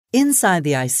Inside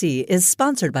the IC is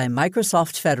sponsored by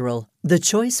Microsoft Federal, the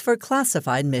choice for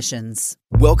classified missions.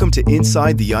 Welcome to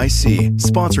Inside the IC,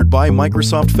 sponsored by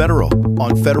Microsoft Federal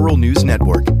on Federal News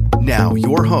Network. Now,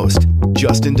 your host,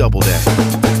 Justin Doubleday.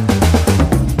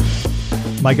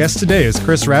 My guest today is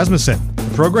Chris Rasmussen,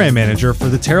 the Program Manager for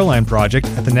the Tearline project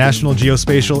at the National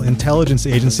Geospatial-Intelligence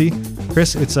Agency.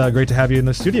 Chris, it's great to have you in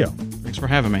the studio. Thanks for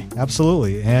having me.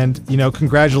 Absolutely. And,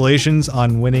 congratulations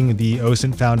on winning the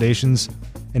OSINT Foundation's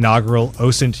inaugural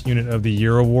OSINT Unit of the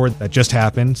Year award that just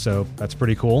happened. So that's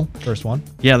pretty cool. First one.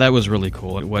 Yeah, that was really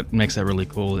cool. What makes that really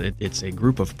cool, it's a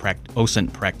group of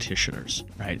OSINT practitioners,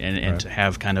 right? And to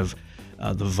have kind of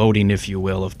the voting, if you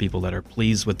will, of people that are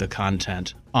pleased with the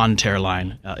content on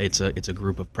Tearline. It's a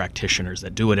group of practitioners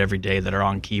that do it every day, that are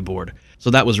on keyboard.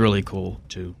 So that was really cool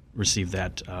to receive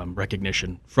that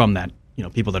recognition from that,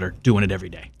 people that are doing it every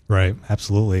day. Right,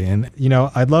 absolutely. And,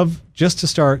 I'd love just to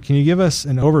start, can you give us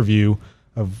an overview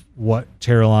of what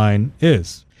Tearline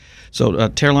is? So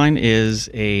Tearline is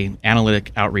a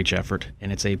analytic outreach effort,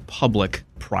 and it's a public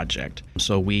project.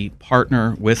 So we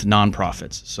partner with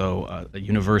nonprofits, so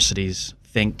universities,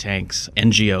 think tanks,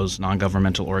 NGOs,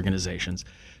 non-governmental organizations,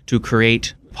 to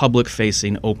create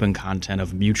public-facing open content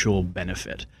of mutual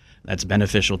benefit. That's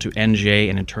beneficial to NGA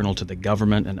and internal to the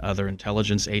government and other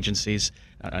intelligence agencies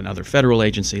and other federal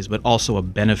agencies, but also a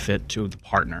benefit to the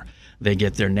partner. They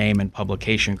get their name and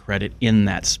publication credit in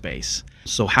that space.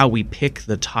 So how we pick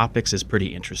the topics is pretty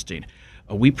interesting.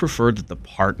 We prefer that the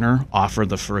partner offer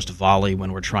the first volley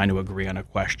when we're trying to agree on a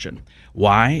question.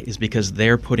 Why? Is because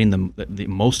they're putting the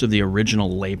most of the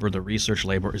original labor, the research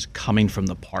labor, is coming from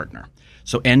the partner.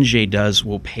 So NJ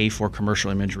will pay for commercial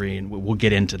imagery, and we'll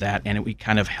get into that, and we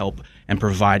kind of help and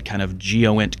provide kind of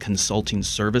GeoInt consulting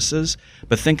services.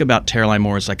 But think about Tearline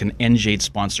more as like an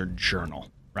NJ-sponsored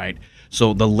journal, right?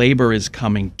 So the labor is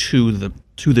coming to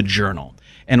the journal.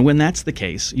 And when that's the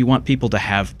case, you want people to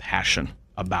have passion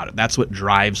about it. That's what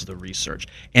drives the research.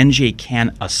 NJ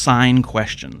can assign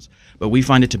questions, but we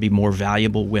find it to be more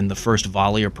valuable when the first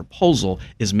volley or proposal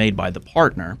is made by the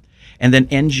partner, and then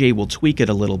NJ will tweak it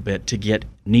a little bit to get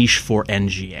niche for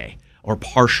NGA or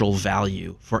partial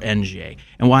value for NGA.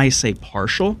 And why I say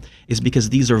partial is because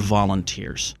these are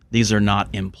volunteers. These are not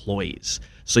employees.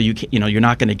 So you're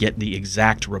not going to get the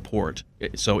exact report.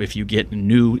 So if you get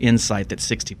new insight that's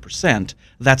 60%,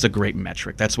 that's a great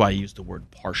metric. That's why I use the word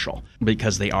partial,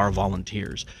 because they are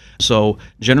volunteers. So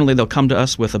generally they'll come to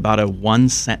us with about a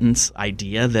one-sentence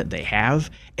idea that they have.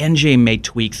 NJ may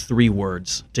tweak 3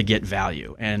 words to get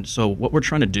value. And so what we're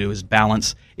trying to do is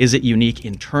balance, is it unique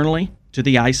internally to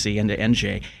the IC and to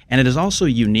NJ, and it is also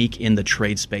unique in the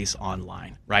trade space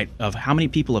online, right, of how many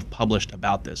people have published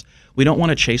about this. We don't want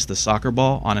to chase the soccer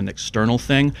ball on an external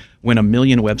thing when a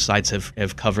million websites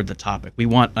have covered the topic. We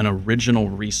want an original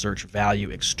research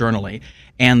value externally,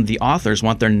 and the authors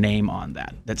want their name on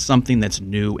that. That's something that's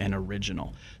new and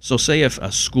original. So say if a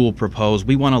school proposed,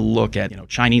 we want to look at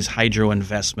Chinese hydro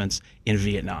investments in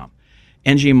Vietnam.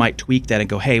 NJ might tweak that and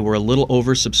go, hey, we're a little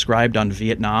oversubscribed on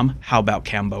Vietnam. How about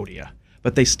Cambodia?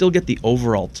 But they still get the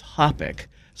overall topic.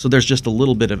 So there's just a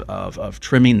little bit of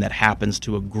trimming that happens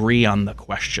to agree on the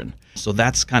question. So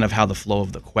that's kind of how the flow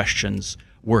of the questions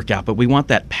work out. But we want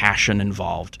that passion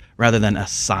involved rather than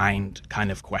assigned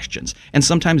kind of questions. And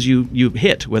sometimes you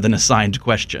hit with an assigned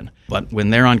question. But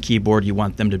when they're on keyboard, you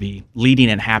want them to be leading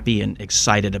and happy and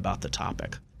excited about the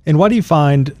topic. And why do you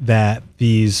find that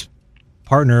these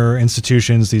partner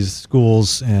institutions, these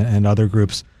schools and other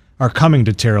groups are coming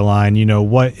to Tearline?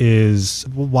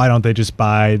 Why don't they just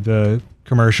buy the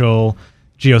commercial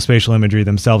geospatial imagery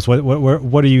themselves?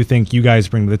 What do you think you guys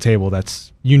bring to the table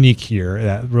that's unique here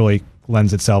that really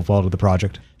lends itself well to the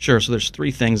project? Sure. So there's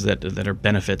 3 things that are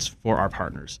benefits for our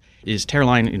partners. Is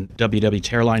Tearline in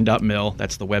www.tearline.mil.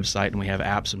 That's the website, and we have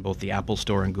apps in both the Apple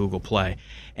Store and Google Play.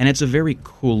 And it's a very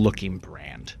cool-looking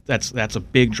brand. That's a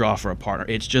big draw for a partner.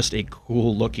 It's just a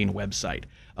cool-looking website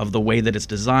of the way that it's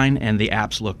designed, and the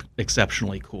apps look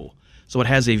exceptionally cool. So it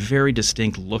has a very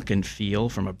distinct look and feel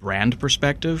from a brand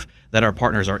perspective that our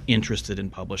partners are interested in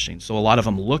publishing. So a lot of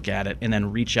them look at it and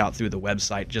then reach out through the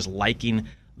website, just liking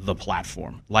the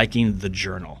platform, liking the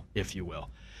journal, if you will.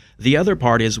 The other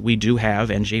part is we do have,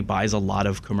 NJ buys a lot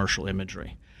of commercial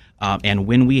imagery. And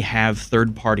when we have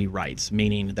third-party rights,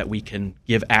 meaning that we can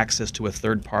give access to a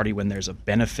third party when there's a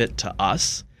benefit to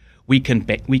us, we can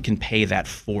pay that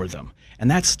for them. And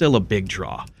that's still a big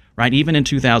draw, right? Even in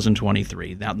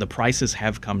 2023, now the prices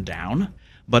have come down,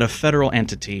 but a federal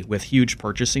entity with huge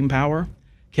purchasing power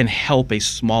can help a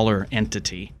smaller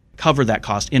entity cover that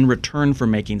cost in return for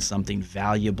making something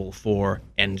valuable for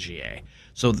NGA.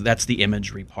 So that's the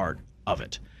imagery part of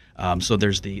it. So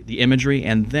there's the imagery,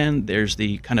 and then there's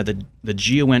the kind of the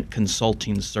GeoInt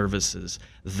consulting services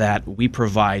that we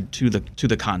provide to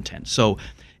the content. So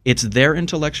it's their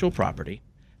intellectual property.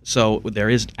 So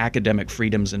there is academic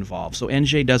freedoms involved. So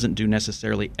NJ doesn't do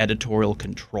necessarily editorial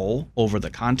control over the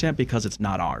content because it's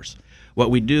not ours. What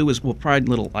we do is we'll provide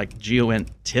little like GeoInt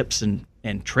tips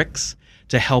and tricks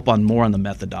to help more on the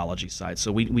methodology side.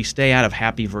 So we stay out of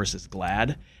happy versus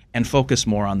glad and focus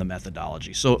more on the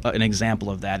methodology. So an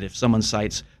example of that, if someone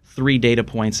cites 3 data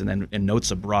points and notes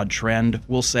a broad trend,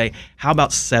 we'll say, how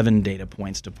about 7 data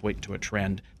points to point to a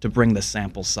trend to bring the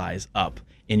sample size up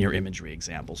in your imagery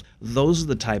examples? Those are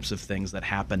the types of things that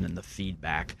happen in the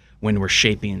feedback when we're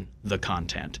shaping the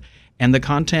content. And the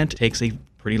content takes a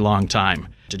pretty long time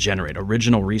to generate.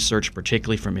 Original research,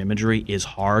 particularly from imagery, is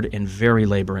hard and very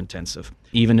labor intensive.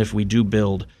 Even if we do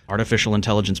build artificial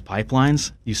intelligence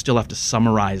pipelines, you still have to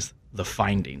summarize the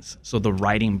findings. So the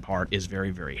writing part is very,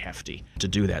 very hefty to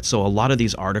do that. So a lot of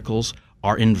these articles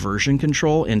are in version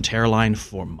control in Tearline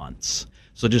for months.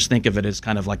 So just think of it as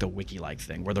kind of like a wiki-like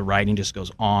thing where the writing just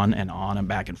goes on and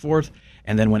back and forth.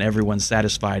 And then when everyone's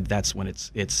satisfied, that's when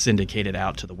it's syndicated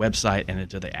out to the website and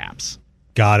into the apps.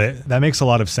 Got it. That makes a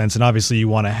lot of sense. And obviously you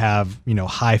want to have,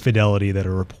 high fidelity that a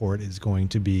report is going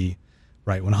to be,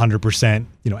 right, 100%,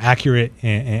 accurate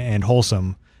and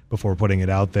wholesome before putting it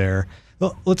out there.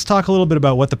 Well, let's talk a little bit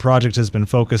about what the project has been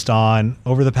focused on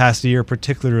over the past year,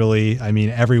 particularly. I mean,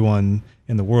 everyone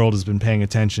in the world has been paying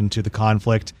attention to the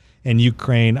conflict in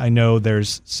Ukraine. I know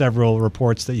there's several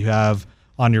reports that you have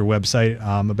on your website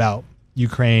about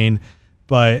Ukraine,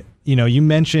 but you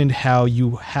mentioned how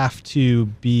you have to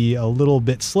be a little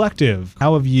bit selective.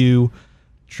 How have you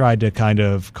tried to kind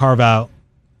of carve out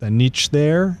a niche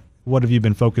there? What have you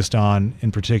been focused on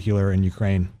in particular in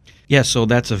Ukraine? Yeah, so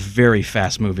that's a very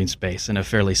fast-moving space and a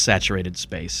fairly saturated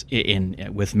space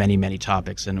with many, many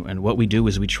topics. And what we do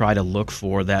is we try to look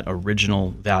for that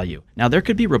original value. Now, there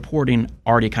could be reporting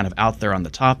already kind of out there on the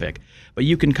topic, but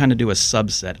you can kind of do a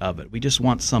subset of it. We just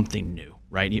want something new,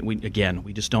 right? We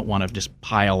just don't want to just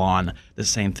pile on the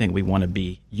same thing. We want to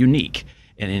be unique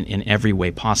in every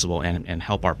way possible and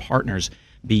help our partners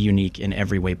be unique in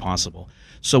every way possible.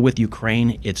 So with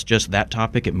Ukraine, it's just that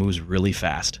topic. It moves really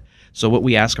fast. So what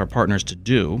we ask our partners to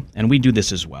do, and we do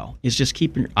this as well, is just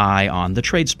keep your eye on the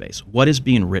trade space. What is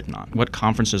being written on? What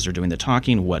conferences are doing the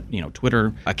talking? What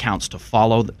Twitter accounts to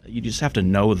follow? You just have to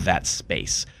know that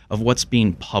space of what's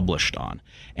being published on,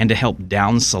 and to help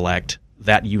down select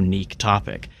that unique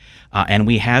topic. And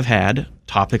we have had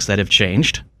topics that have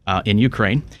changed in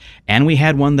Ukraine, and we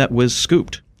had one that was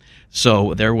scooped.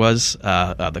 So there was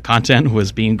the content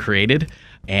was being created,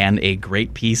 and a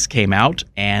great piece came out,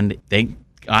 and they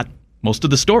got most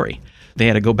of the story. They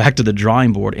had to go back to the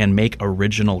drawing board and make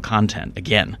original content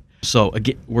again. So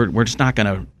again, we're just not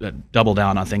going to double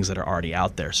down on things that are already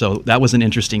out there. So that was an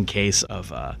interesting case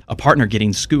of a partner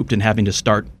getting scooped and having to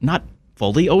start not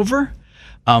fully over,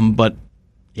 but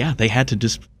yeah, they had to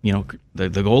just, the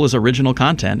goal is original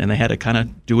content, and they had to kind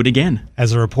of do it again.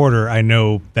 As a reporter, I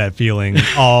know that feeling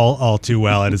all too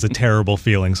well. It is a terrible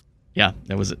feeling. Yeah,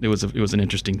 it was an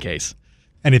interesting case.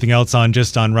 Anything else on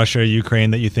Russia,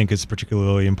 Ukraine that you think is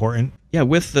particularly important? Yeah,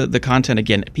 with the content,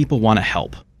 again, people want to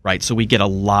help, right? So we get a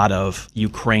lot of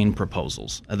Ukraine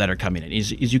proposals that are coming in,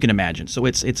 as you can imagine. So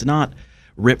it's not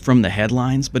ripped from the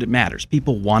headlines, but it matters.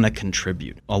 People want to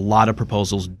contribute. A lot of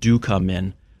proposals do come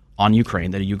in on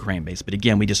Ukraine that are Ukraine-based. But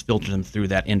again, we just filter them through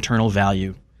that internal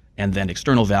value and then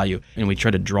external value, and we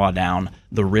try to draw down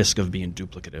the risk of being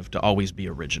duplicative to always be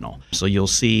original. So you'll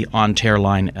see on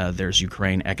Tearline, there's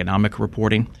Ukraine economic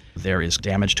reporting. There is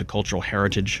damage to cultural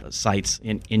heritage sites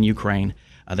in Ukraine.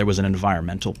 There was an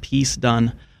environmental piece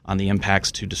done on the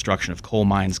impacts to destruction of coal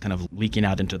mines kind of leaking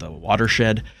out into the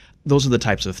watershed. Those are the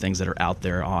types of things that are out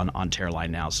there on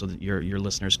Tearline now, so that your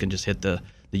listeners can just hit the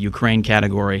Ukraine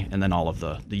category, and then all of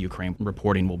the Ukraine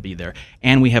reporting will be there.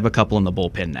 And we have a couple in the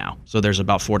bullpen now. So there's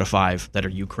about 4 to 5 that are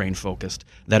Ukraine-focused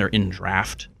that are in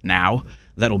draft now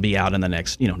that'll be out in the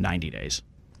next 90 days.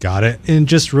 Got it. And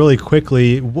just really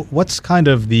quickly, what's kind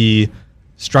of the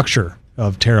structure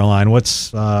of Tearline?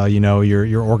 What's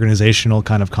your organizational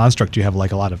kind of construct? Do you have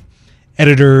like a lot of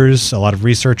editors, a lot of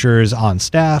researchers on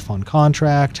staff, on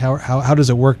contract? How does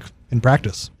it work in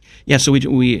practice? Yeah, so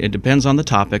it depends on the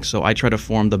topic. So I try to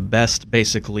form the best,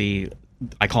 basically,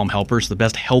 I call them helpers, the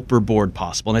best helper board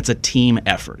possible. And it's a team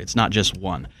effort. It's not just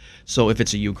one. So if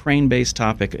it's a Ukraine-based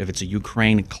topic, if it's a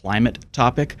Ukraine climate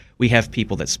topic, we have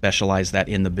people that specialize that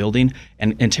in the building.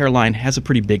 And Tearline has a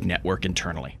pretty big network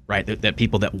internally, right? That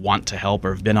people that want to help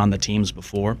or have been on the teams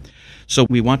before. So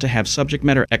we want to have subject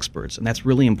matter experts, and that's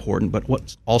really important. But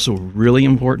what's also really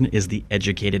important is the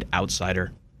educated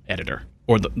outsider editor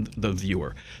or the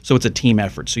viewer. So it's a team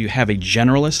effort. So you have a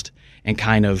generalist and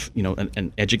kind of,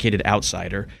 an educated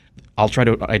outsider. I'll try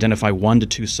to identify 1 to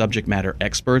 2 subject matter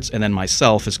experts, and then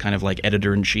myself as kind of like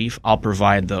editor-in-chief. I'll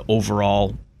provide the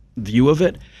overall view of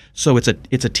it. So it's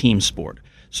a team sport.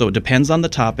 So it depends on the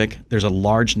topic. There's a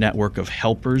large network of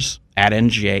helpers at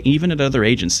NGA, even at other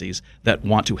agencies, that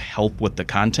want to help with the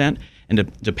content.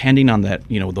 And depending on that,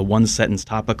 the one-sentence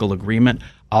topical agreement,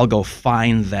 I'll go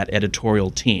find that editorial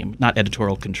team, not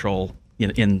editorial control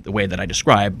in the way that I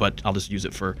describe, but I'll just use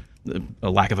it for a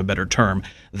lack of a better term.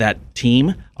 That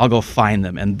team, I'll go find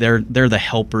them, and they're the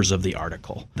helpers of the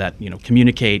article that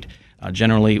communicate.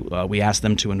 Generally, we ask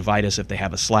them to invite us if they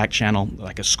have a Slack channel,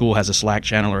 like a school has a Slack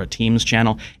channel or a Teams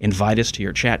channel. Invite us to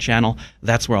your chat channel.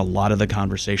 That's where a lot of the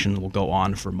conversation will go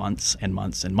on for months and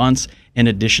months and months, in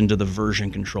addition to the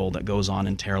version control that goes on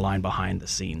in Tearline behind the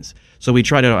scenes. So we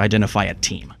try to identify a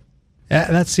team. Yeah,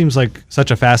 that seems like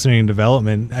such a fascinating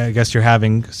development. I guess you're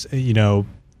having,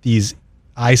 these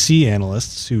IC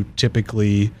analysts who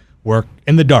typically work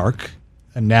in the dark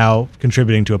and now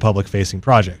contributing to a public-facing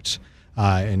project.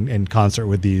 In concert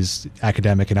with these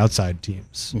academic and outside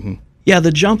teams. Mm-hmm. Yeah,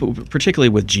 the jump, particularly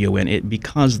with GeoInt,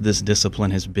 because this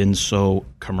discipline has been so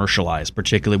commercialized,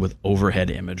 particularly with overhead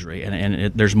imagery,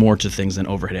 and there's more to things than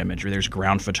overhead imagery. There's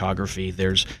ground photography,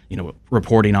 there's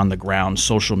reporting on the ground,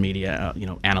 social media,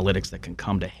 analytics that can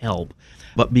come to help.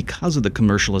 But because of the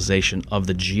commercialization of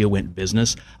the GeoInt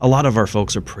business, a lot of our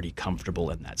folks are pretty comfortable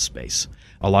in that space.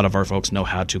 A lot of our folks know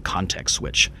how to context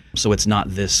switch. So it's not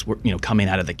this, coming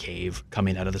out of the cave,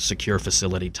 coming out of the secure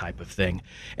facility type of thing.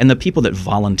 And the people that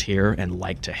volunteer and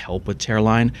like to help with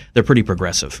Tearline, they're pretty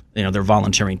progressive. They're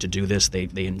volunteering to do this. They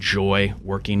enjoy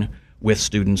working with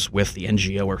students, with the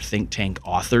NGO or think tank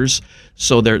authors.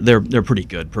 So they're pretty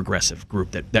good, progressive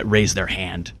group that raise their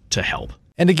hand to help.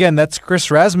 And again, that's Chris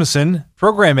Rasmussen,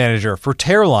 Program Manager for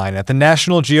Tearline at the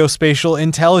National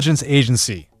Geospatial-Intelligence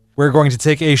Agency. We're going to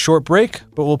take a short break,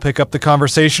 but we'll pick up the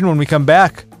conversation when we come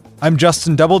back. I'm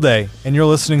Justin Doubleday, and you're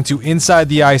listening to Inside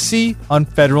the IC on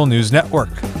Federal News Network.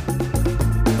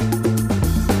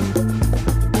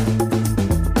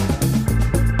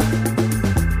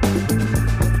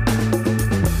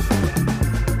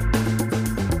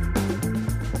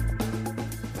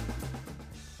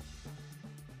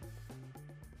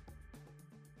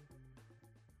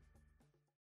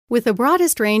 With the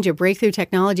broadest range of breakthrough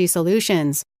technology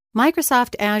solutions,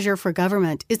 Microsoft Azure for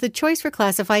Government is the choice for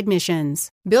classified missions.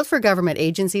 Built for government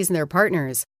agencies and their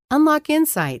partners, unlock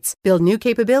insights, build new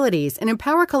capabilities, and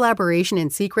empower collaboration in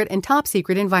secret and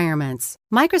top-secret environments.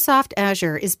 Microsoft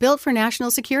Azure is built for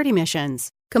national security missions,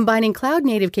 combining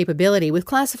cloud-native capability with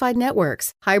classified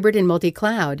networks, hybrid and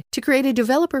multi-cloud, to create a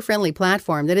developer-friendly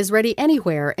platform that is ready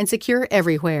anywhere and secure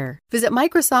everywhere. Visit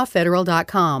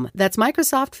MicrosoftFederal.com. That's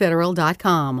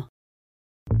MicrosoftFederal.com.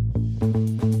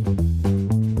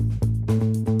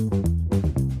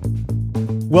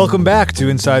 Welcome back to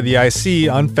Inside the IC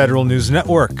on Federal News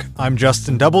Network. I'm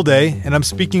Justin Doubleday, and I'm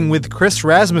speaking with Chris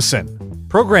Rasmussen,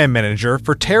 Program Manager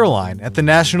for Tearline at the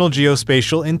National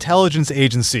Geospatial-Intelligence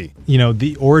Agency.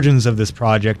 The origins of this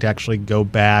project actually go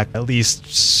back at least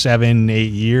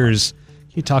 7-8 years.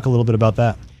 Can you talk a little bit about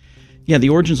that? Yeah, the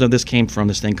origins of this came from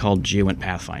this thing called GeoInt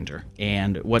Pathfinder.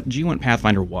 And what GeoInt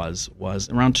Pathfinder was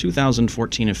around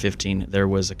 2014 and 15, there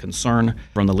was a concern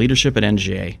from the leadership at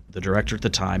NGA, the director at the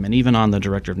time, and even on the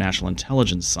director of national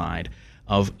intelligence side,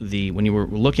 of when you were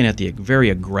looking at the very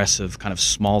aggressive kind of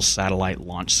small satellite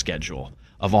launch schedule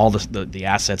of all the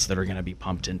assets that are going to be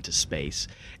pumped into space.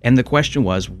 And the question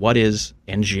was, what is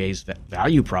NGA's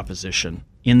value proposition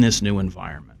in this new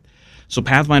environment? So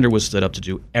Pathfinder was stood up to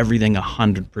do everything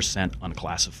 100%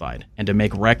 unclassified and to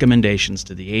make recommendations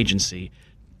to the agency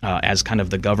as kind of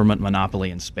the government monopoly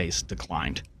in space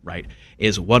declined, right?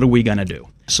 Is what are we going to do?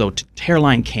 So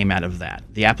Tearline came out of that.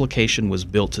 The application was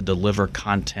built to deliver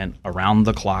content around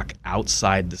the clock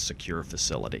outside the secure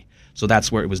facility. So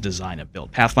that's where it was designed and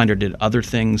built. Pathfinder did other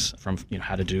things from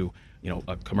how to do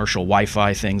commercial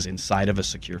Wi-Fi things inside of a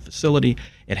secure facility.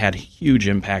 It had huge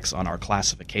impacts on our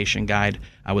classification guide.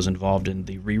 I was involved in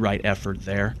the rewrite effort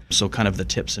there. So kind of the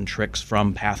tips and tricks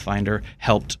from Pathfinder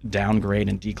helped downgrade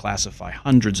and declassify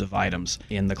hundreds of items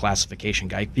in the classification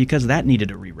guide because that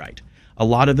needed a rewrite. A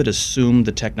lot of it assumed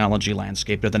the technology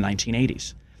landscape of the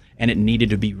 1980s. and it needed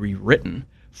to be rewritten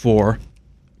for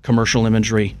commercial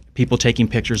imagery, people taking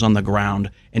pictures on the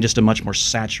ground, and just a much more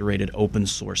saturated open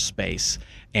source space.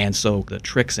 And so the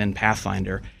tricks in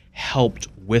Pathfinder helped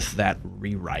with that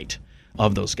rewrite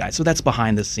of those guides. So that's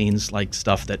behind the scenes, like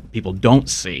stuff that people don't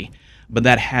see, but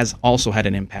that has also had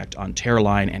an impact on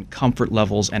Tearline and comfort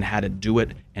levels and how to do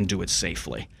it and do it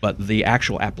safely. But the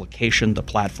actual application, the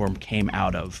platform, came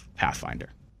out of Pathfinder.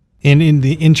 And in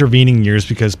the intervening years,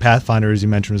 because Pathfinder, as you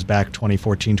mentioned, was back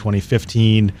 2014,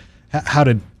 2015, how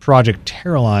did Project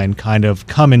Tearline kind of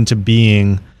come into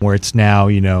being where it's now,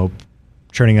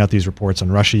 churning out these reports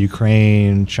on Russia,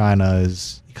 Ukraine,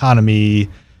 China's economy,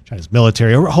 China's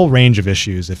military, a whole range of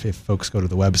issues if folks go to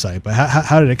the website. But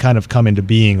how did it kind of come into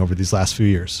being over these last few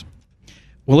years?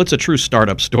 Well, it's a true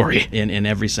startup story in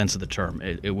every sense of the term.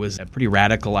 It was a pretty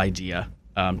radical idea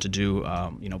to do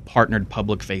partnered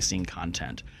public-facing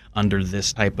content under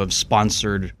this type of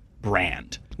sponsored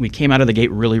brand. We came out of the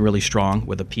gate really, really strong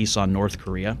with a piece on North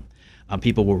Korea.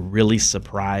 People were really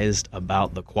surprised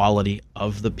about the quality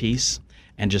of the piece.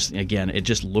 And just, again, it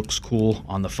just looks cool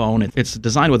on the phone. It's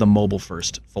designed with a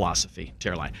mobile-first philosophy,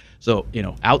 Tearline. So,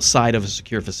 outside of a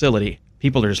secure facility,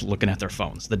 people are just looking at their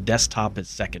phones. The desktop is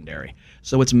secondary.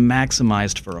 So it's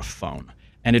maximized for a phone.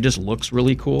 And it just looks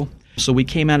really cool. So we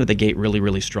came out of the gate really,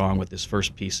 really strong with this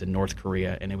first piece in North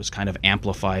Korea, and it was kind of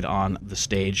amplified on the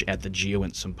stage at the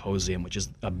GeoInt Symposium, which is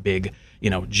a big,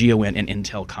 GeoInt and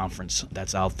Intel conference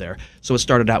that's out there. So it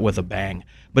started out with a bang.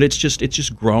 But it's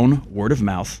just grown word of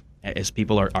mouth. As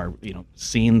people are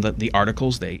seeing the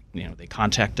articles, they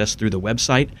contact us through the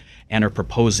website and are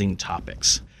proposing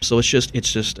topics. So it's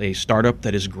just a startup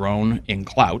that has grown in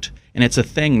clout, and it's a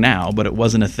thing now, but it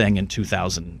wasn't a thing in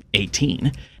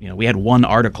 2018. We had one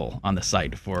article on the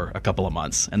site for a couple of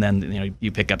months, and then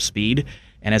you pick up speed,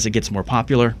 and as it gets more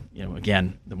popular,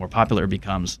 again, the more popular it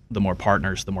becomes, the more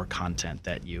partners, the more content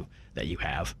that you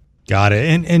have. Got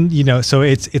it. And so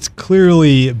it's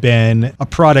clearly been a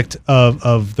product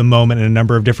of the moment in a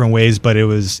number of different ways, but it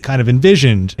was kind of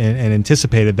envisioned and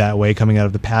anticipated that way coming out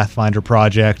of the Pathfinder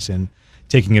project and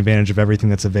taking advantage of everything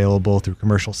that's available through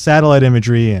commercial satellite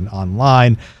imagery and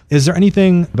online. Is there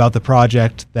anything about the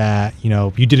project that,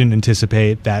 you didn't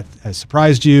anticipate that has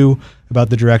surprised you about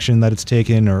the direction that it's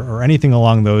taken or anything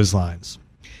along those lines?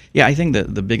 Yeah, I think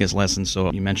the biggest lesson,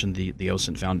 so you mentioned the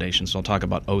OSINT Foundation, so I'll talk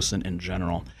about OSINT in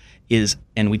general,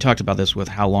 and we talked about this with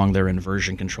how long they're in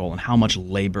version control and how much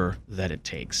labor that it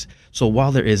takes. So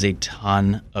while there is a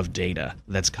ton of data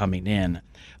that's coming in,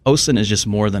 OSINT is just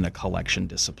more than a collection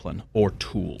discipline or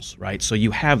tools, right? So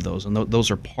you have those, and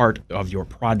those are part of your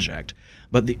project.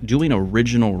 But doing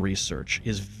original research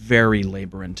is very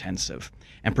labor intensive,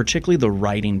 and particularly the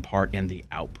writing part and the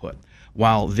output.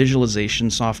 While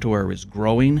visualization software is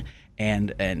growing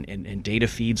and data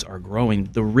feeds are growing,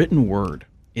 the written word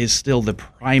is still the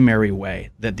primary way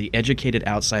that the educated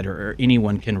outsider or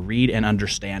anyone can read and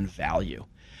understand value.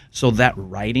 So that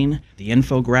writing, the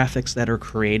infographics that are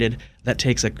created, that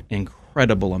takes an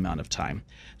incredible amount of time.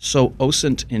 So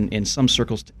OSINT in some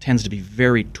circles tends to be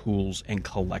very tools and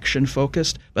collection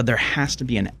focused, but there has to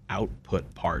be an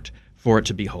output part for it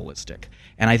to be holistic.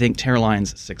 And I think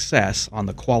Tearline's success on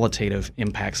the qualitative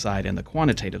impact side and the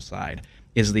quantitative side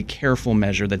is the careful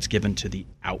measure that's given to the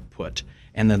output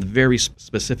and then the very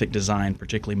specific design,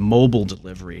 particularly mobile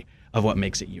delivery, of what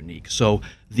makes it unique. So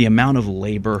the amount of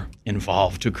labor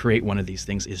involved to create one of these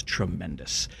things is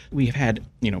tremendous. We've had,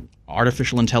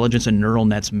 artificial intelligence and neural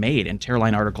nets made, and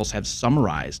Tearline articles have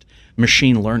summarized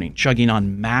machine learning, chugging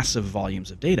on massive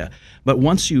volumes of data. But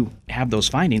once you have those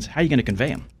findings, how are you going to convey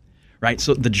them? Right?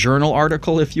 So the journal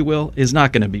article, if you will, is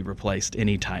not going to be replaced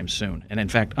anytime soon. And in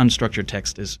fact, unstructured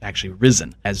text is actually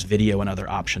risen as video and other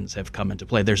options have come into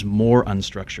play. There's more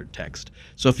unstructured text.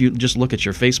 So if you just look at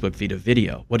your Facebook feed of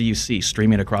video, what do you see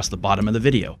streaming across the bottom of the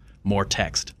video? More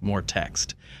text, more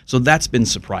text. So that's been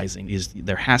surprising, is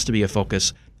there has to be a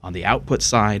focus on the output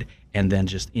side and then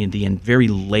just in the very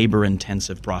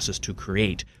labor-intensive process to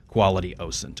create quality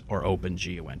OSINT or open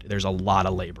GeoInt. There's a lot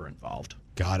of labor involved.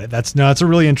 Got it. That's a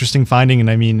really interesting finding.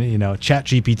 And I mean,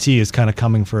 ChatGPT is kind of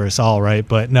coming for us all, right?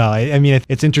 But no, I mean,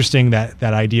 it's interesting that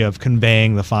idea of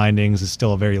conveying the findings is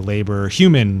still a very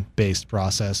human-based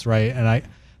process, right? And I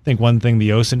think one thing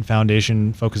the OSINT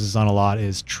Foundation focuses on a lot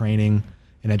is training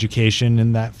and education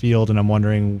in that field. And I'm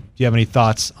wondering, do you have any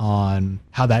thoughts on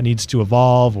how that needs to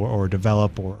evolve or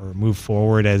develop or move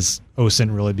forward as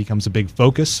OSINT really becomes a big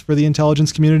focus for the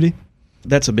intelligence community?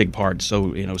 That's a big part.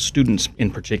 So, students in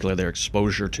particular, their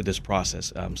exposure to this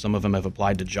process. Some of them have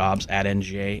applied to jobs at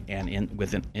NGA and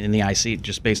in the IC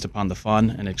just based upon the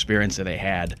fun and experience that they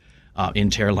had in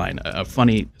Tearline. A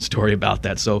funny story about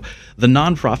that. So the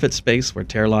nonprofit space where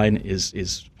Tearline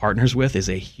is partners with is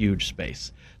a huge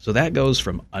space. So that goes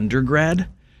from undergrad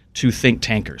to think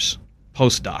tankers,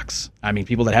 postdocs. I mean,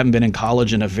 people that haven't been in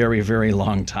college in a very, very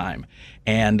long time.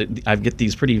 And I get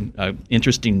these pretty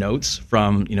interesting notes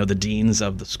from the deans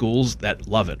of the schools that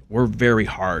love it. We're very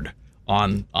hard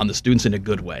on the students in a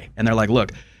good way, and they're like,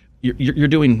 "Look, you're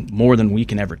doing more than we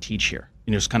can ever teach here.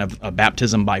 It's kind of a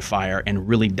baptism by fire and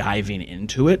really diving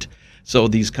into it." So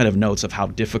these kind of notes of how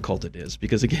difficult it is,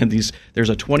 because again, there's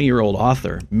a 20-year-old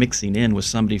author mixing in with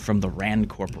somebody from the Rand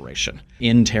Corporation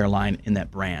in Tearline, in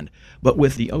that brand. But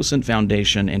with the OSINT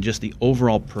Foundation and just the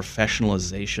overall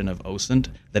professionalization of OSINT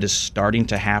that is starting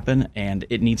to happen, and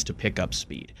it needs to pick up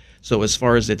speed. So as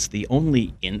far as it's the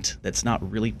only INT that's not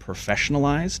really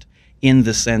professionalized, in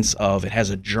the sense of it has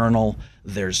a journal,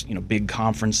 there's big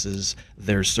conferences,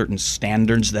 there's certain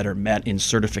standards that are met in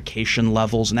certification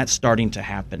levels, and that's starting to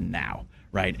happen now,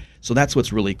 right? So that's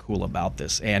what's really cool about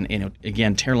this. And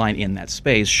again, Tearline in that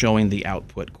space showing the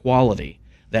output quality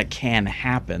that can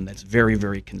happen, that's very,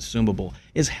 very consumable,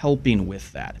 is helping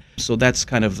with that. So that's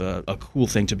kind of a cool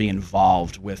thing to be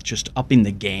involved with, just upping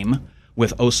the game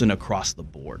with OSINT across the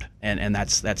board. And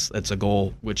that's a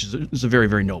goal, which is a very,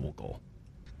 very noble goal.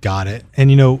 Got it.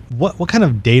 And what kind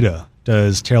of data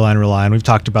does Tearline rely on? We've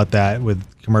talked about that with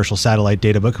commercial satellite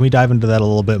data, but can we dive into that a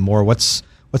little bit more? What's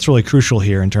really crucial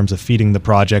here in terms of feeding the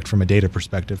project from a data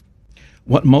perspective?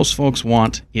 What most folks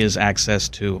want is access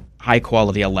to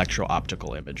high-quality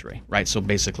electro-optical imagery, right? So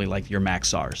basically like your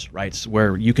Maxars, right? So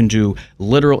where you can do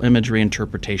literal imagery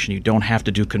interpretation. You don't have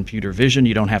to do computer vision.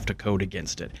 You don't have to code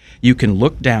against it. You can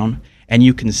look down and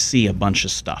you can see a bunch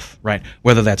of stuff, right?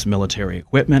 Whether that's military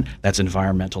equipment, that's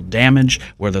environmental damage,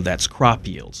 whether that's crop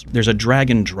yields. There's a drag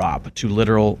and drop to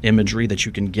literal imagery that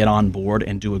you can get on board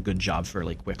and do a good job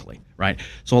fairly quickly, right?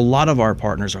 So a lot of our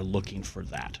partners are looking for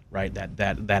that, right?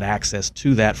 That access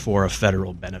to that for a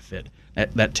federal benefit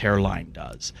that Tearline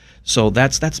does. So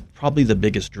that's probably the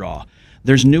biggest draw.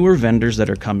 There's newer vendors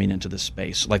that are coming into the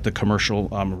space, like the commercial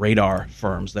radar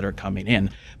firms that are coming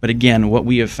in. But again, what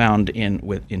we have found in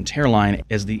Tearline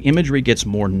is the imagery gets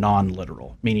more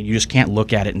non-literal, meaning you just can't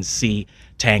look at it and see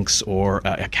tanks or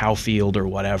a cow field or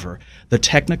whatever. The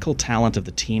technical talent of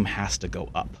the team has to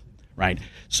go up, right?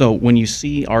 So when you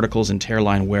see articles in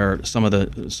Tearline where some of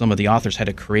the authors had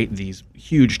to create these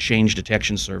huge change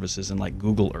detection services in like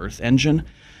Google Earth Engine,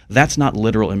 that's not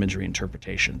literal imagery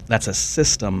interpretation. That's a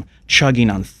system chugging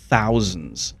on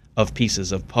thousands of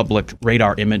pieces of public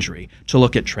radar imagery to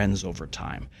look at trends over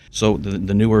time. So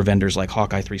the newer vendors like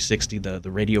Hawkeye 360,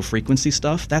 the radio frequency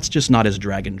stuff, that's just not as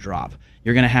drag and drop.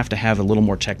 You're going to have a little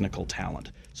more technical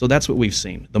talent. So that's what we've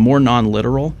seen. The more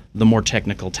non-literal, the more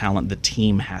technical talent the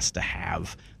team has to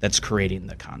have that's creating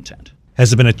the content.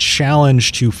 Has it been a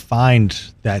challenge to find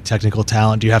that technical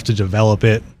talent? Do you have to develop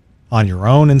it on your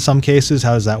own in some cases?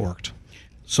 How has that worked?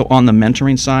 So on the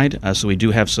mentoring side, so we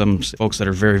do have some folks that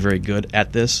are very, very good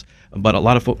at this, but a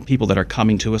lot of people that are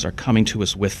coming to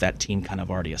us with that team kind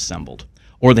of already assembled,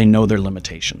 or they know their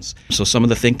limitations. So some of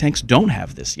the think tanks don't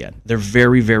have this yet. They're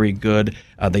very, very good.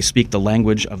 They speak the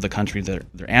language of the country that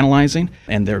they're analyzing,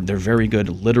 and they're very good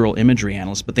literal imagery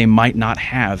analysts, but they might not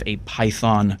have a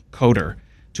Python coder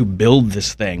to build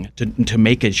this thing, to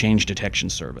make a change detection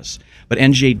service. But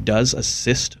NGA does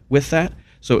assist with that.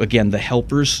 So again, the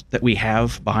helpers that we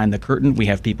have behind the curtain, we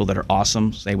have people that are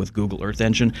awesome, say with Google Earth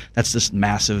Engine. That's this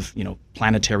massive,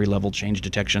 planetary level change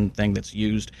detection thing that's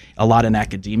used a lot in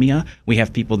academia. We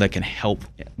have people that can help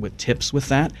with tips with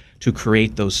that to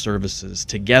create those services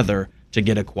together to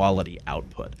get a quality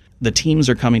output. The teams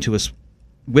are coming to us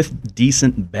with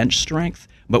decent bench strength,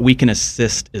 but we can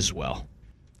assist as well.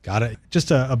 Got it.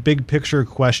 Just a big picture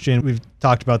question. We've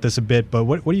talked about this a bit, but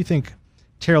what do you think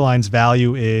Tearline's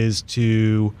value is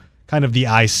to kind of the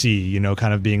IC,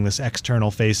 kind of being this external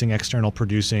facing, external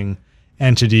producing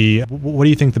entity? What do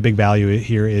you think the big value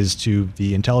here is to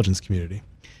the intelligence community?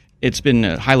 It's been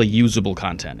highly usable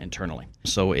content internally.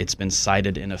 So it's been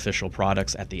cited in official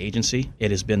products at the agency. It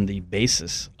has been the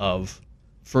basis of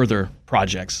further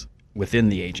projects within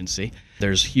the agency.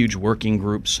 There's huge working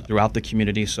groups throughout the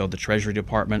community. So the Treasury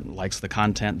Department likes the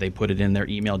content. They put it in their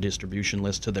email distribution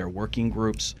list to their working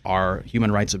groups. Our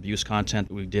human rights abuse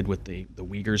content we did with the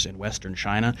Uyghurs in Western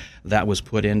China, that was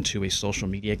put into a social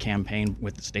media campaign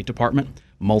with the State Department.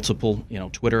 Multiple,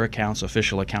 Twitter accounts,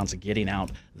 official accounts getting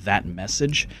out that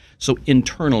message. So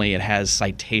internally, it has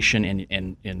citation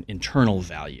and internal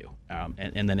value.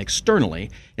 And then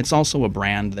externally, it's also a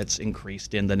brand that's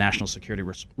increased in the national security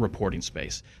reporting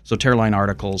space. So Tearline Tearline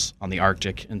articles on the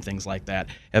Arctic and things like that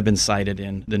have been cited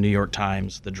in the New York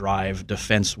Times, The Drive,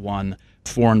 Defense One,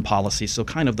 Foreign Policy. So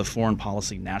kind of the foreign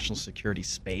policy, national security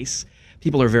space.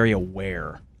 People are very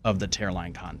aware of the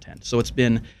Tearline content. So it's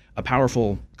been a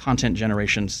powerful content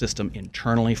generation system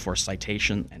internally for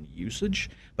citation and usage,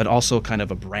 but also kind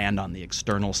of a brand on the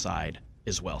external side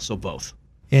as well. So both.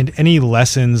 And any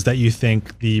lessons that you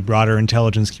think the broader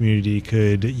intelligence community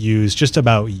could use just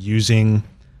about using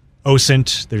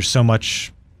OSINT? There's so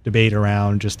much debate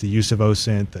around just the use of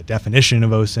OSINT, the definition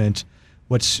of OSINT.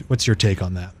 What's your take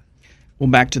on that? Well,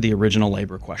 back to the original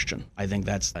labor question. I think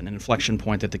that's an inflection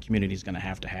point that the community is going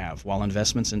to have. While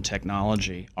investments in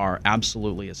technology are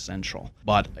absolutely essential,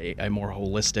 but a more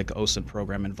holistic OSINT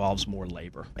program involves more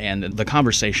labor. And the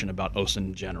conversation about OSINT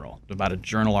in general, about a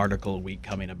journal article a week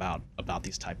coming about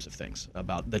these types of things,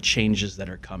 about the changes that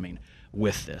are coming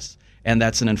with this. And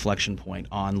that's an inflection point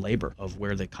on labor of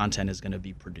where the content is going to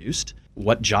be produced.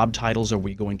 What job titles are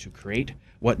we going to create?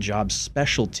 What job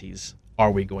specialties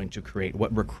are we going to create?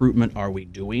 What recruitment are we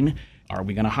doing? Are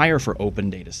we going to hire for open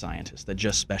data scientists that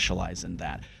just specialize in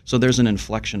that? So there's an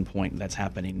inflection point that's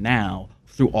happening now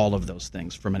through all of those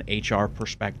things, from an HR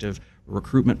perspective,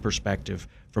 recruitment perspective,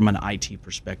 from an IT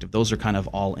perspective. Those are kind of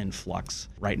all in flux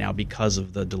right now because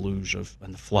of the deluge of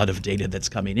and the flood of data that's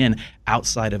coming in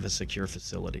outside of a secure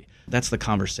facility. That's the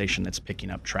conversation that's picking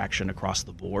up traction across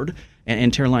the board.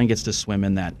 And Tearline gets to swim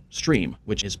in that stream,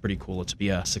 which is pretty cool to be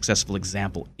a successful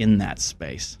example in that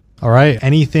space. All right.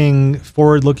 Anything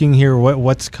forward-looking here?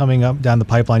 What's coming up down the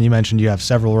pipeline? You mentioned you have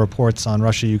several reports on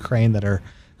Russia, Ukraine that are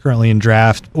currently in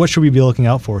draft. What should we be looking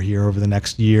out for here over the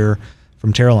next year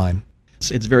from Tearline?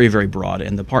 It's very, very broad,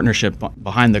 and the partnership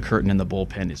behind the curtain in the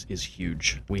bullpen is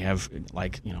huge. We have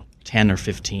 10 or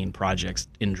 15 projects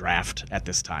in draft at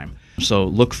this time. So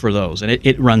look for those, and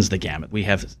it runs the gamut. We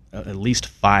have at least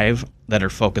 5 that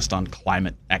are focused on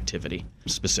climate activity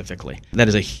specifically. That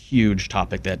is a huge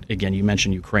topic that, again, you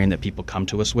mentioned Ukraine that people come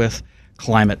to us with.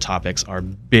 Climate topics are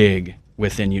big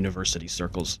within university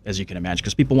circles, as you can imagine,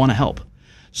 because people want to help.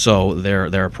 So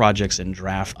there are projects in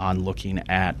draft on looking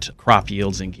at crop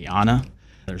yields in Guyana.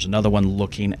 There's another one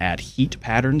looking at heat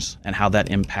patterns and how that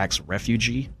impacts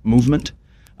refugee movement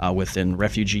within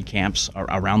refugee camps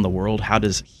around the world. How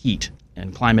does heat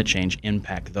and climate change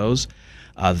impact those?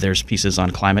 There's pieces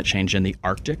on climate change in the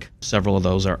Arctic. Several of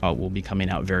those will be coming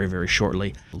out very, very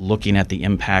shortly, looking at the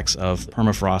impacts of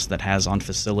permafrost that has on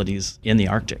facilities in the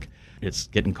Arctic. It's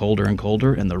getting colder and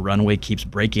colder, and the runway keeps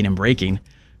breaking and breaking.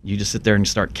 You just sit there and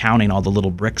start counting all the little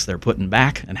bricks they're putting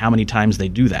back and how many times they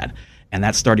do that. And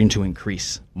that's starting to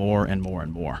increase more and more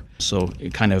and more. So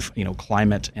it kind of,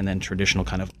 climate and then traditional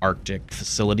kind of Arctic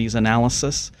facilities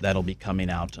analysis, that'll be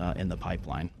coming out in the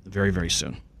pipeline very, very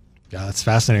soon. Yeah, that's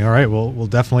fascinating. All right. Well,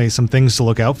 definitely some things to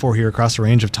look out for here across a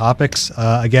range of topics.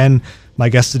 Again, my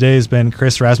guest today has been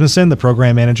Chris Rasmussen, the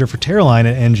program manager for Tearline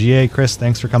at NGA. Chris,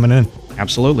 thanks for coming in.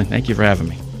 Absolutely. Thank you for having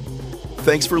me.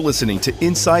 Thanks for listening to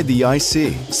Inside the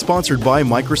IC, sponsored by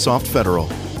Microsoft Federal.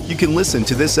 You can listen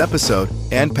to this episode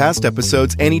and past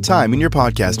episodes anytime in your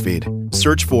podcast feed.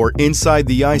 Search for Inside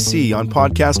the IC on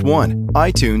Podcast One,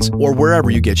 iTunes, or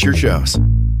wherever you get your shows.